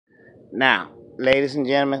Now, ladies and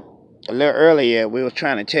gentlemen, a little earlier we was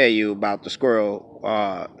trying to tell you about the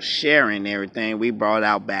squirrel sharing everything. We brought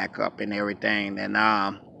out backup and everything,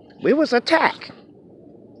 and we was attacked,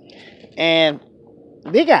 and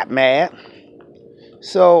they got mad.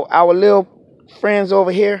 So our little friends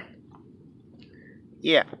over here,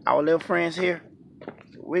 yeah, our little friends here,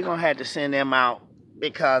 we're gonna have to send them out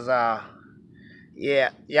because yeah,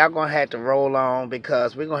 y'all gonna have to roll on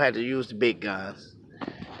because we're gonna have to use the big guns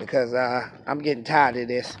because I'm getting tired of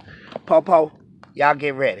this. Popo, y'all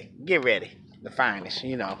get ready. Get ready. The finest,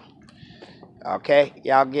 you know. Okay?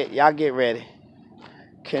 Y'all get ready.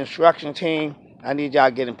 Construction team, I need y'all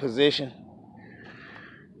to get in position.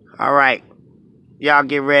 Alright. Y'all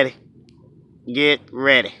get ready. Get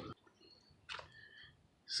ready.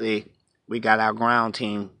 See, we got our ground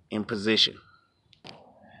team in position.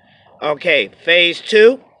 Okay, phase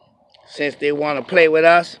 2. Since they want to play with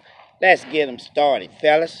us, let's get them started,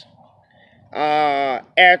 fellas.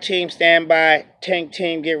 Air team stand by. Tank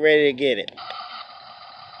team get ready to get it.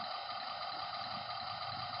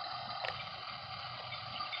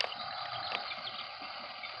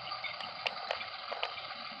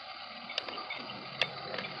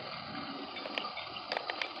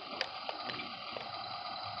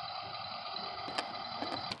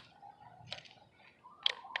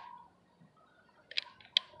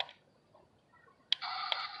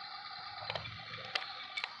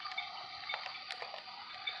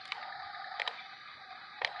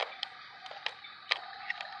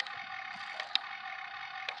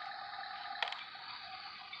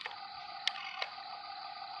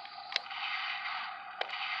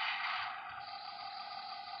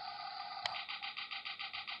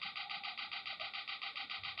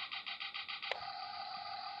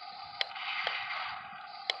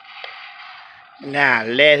 Now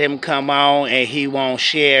let him come on and he won't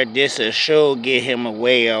share. This will sure get him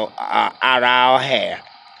away out of our hair.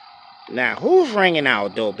 Now who's ringing our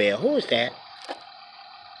doorbell? Who's that?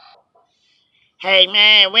 Hey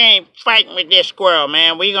man, we ain't fighting with this squirrel,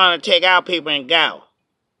 man. We gonna take our people and go.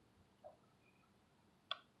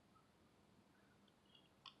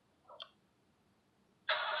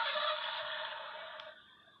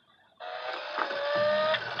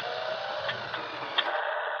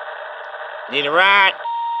 Need a ride?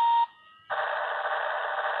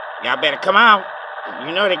 Y'all better come on.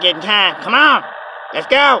 You know they're getting time. Come on. Let's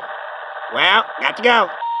go. Well, got to go.